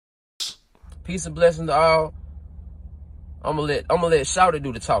Peace and blessings to all. I'm gonna let Shouty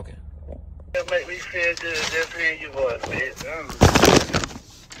do the talking. It make me feel good just hearing your voice, man.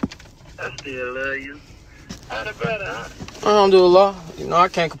 I still love you. How the brother, huh? Alhamdulillah. You know, I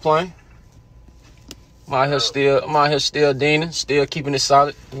can't complain. I'm out here still deaning, still keeping it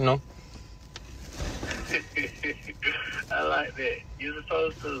solid, you know. I like that. You're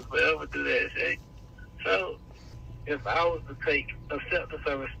supposed to forever do that, Shay. So, if I was to take acceptance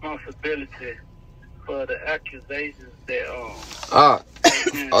of responsibility for the accusations that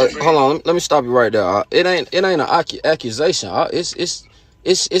hold on, let me stop you right there. It ain't an accusation. It's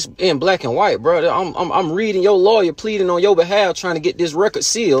in black and white, bro. I'm reading your lawyer pleading on your behalf, trying to get this record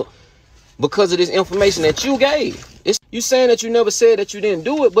sealed because of this information that you gave. It's you saying that you never said that you didn't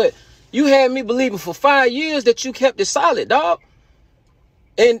do it, but you had me believing for 5 years that you kept it solid, dog.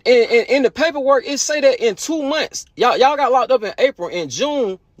 And in the paperwork, it say that in 2 months, y'all got locked up in April. In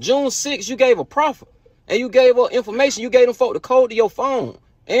June 6th, you gave a proffer. And you gave up information. You gave them folk the code to your phone.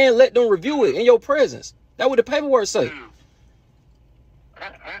 And let them review it in your presence. That's what the paperwork say.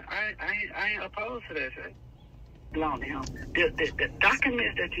 I ain't opposed to that, Shay. Belong to him. The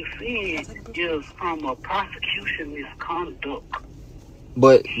documents that you're seeing is from a prosecution misconduct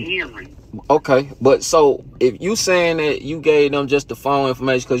hearing. Okay, but so if you saying that you gave them just the phone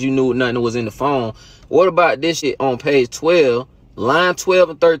information because you knew nothing was in the phone, what about this shit on page 12, line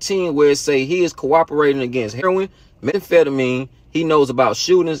 12 and 13, where it say he is cooperating against heroin, methamphetamine, he knows about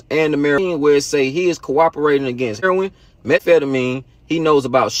shootings, and the marijuana, where it say he is cooperating against heroin, methamphetamine, he knows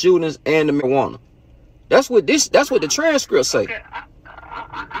about shootings, and the marijuana. That's what the transcript say. Okay,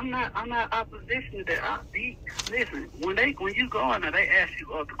 I'm not opposition to that. Listen, when you go in there, they ask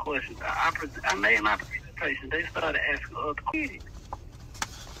you other questions. I made my presentation. They started asking other questions.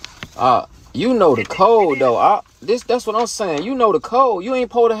 You know the code though. That's what I'm saying. You know the code. You ain't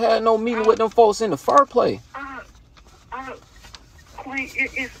supposed to have no meeting with them folks in the first place. Queen,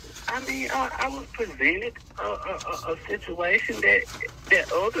 I was presented a situation that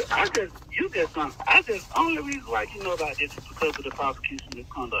other. Only reason why you know about this is because of the prosecution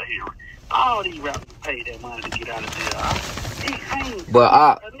misconduct hearing. All these rappers pay that money to get out of jail.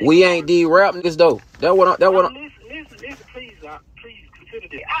 But we ain't these rap niggas though. Listen, please consider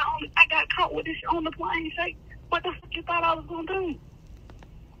this. I got caught with this on the plane, Shay. What the fuck you thought I was gonna do?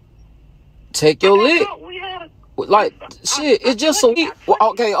 Take your lick. Like shit, it's just some. Well,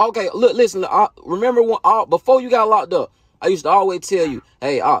 okay. Look, listen. Remember when before you got locked up, I used to always tell you,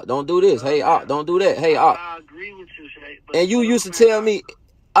 "Hey, don't do this. Hey, don't do that. Hey, I agree with you, Shay. And you used to tell me,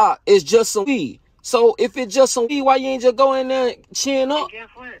 it's just some weed. So if it's just some weed, why you ain't just go in there and chin up? Guess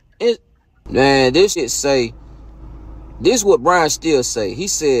what? Man, this shit say. This is what Brian Steele say. He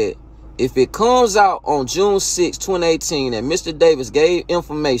said, if it comes out on June 6, 2018, that Mr. Davis gave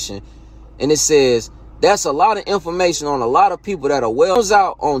information, and it says. That's a lot of information on a lot of people that are well. It comes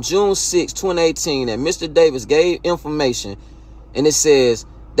out on June 6, 2018 that Mr. Davis gave information. And it says,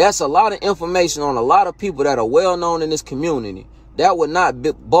 that's a lot of information on a lot of people that are well known in this community. That would not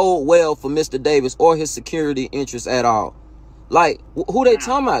bode well for Mr. Davis or his security interests at all. Like, who they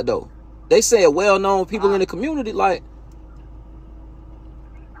talking about though? They say well known people in the community, like.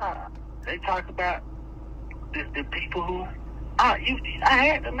 They talk about the people who, I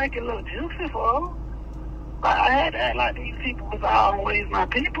had to make it look juicy for them. I had to act like these people was always my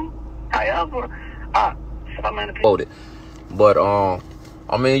people. However, so many people. But I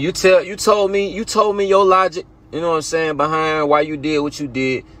mean, you told me your logic. You know what I'm saying, behind why you did what you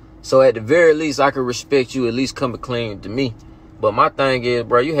did. So at the very least, I could respect you at least coming clean to me. But my thing is,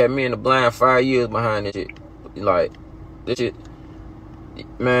 bro, you had me in the blind 5 years behind this shit. Like this shit,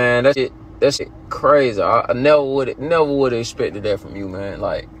 man. That shit crazy. I never would have expected that from you, man.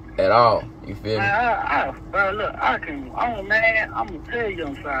 Like. At all, you feel me? Bro, look, I'm a man. I'm gonna tell you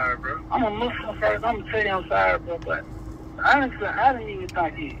I'm sorry, bro. I'm a Muslim first. I'm gonna tell you I'm sorry, bro. But honestly, I didn't even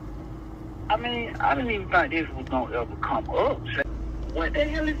think this was gonna ever come up. What the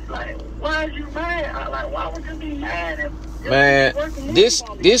hell is like? Why is you mad? Why would you be mad? Man, this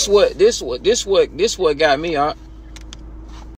what got me.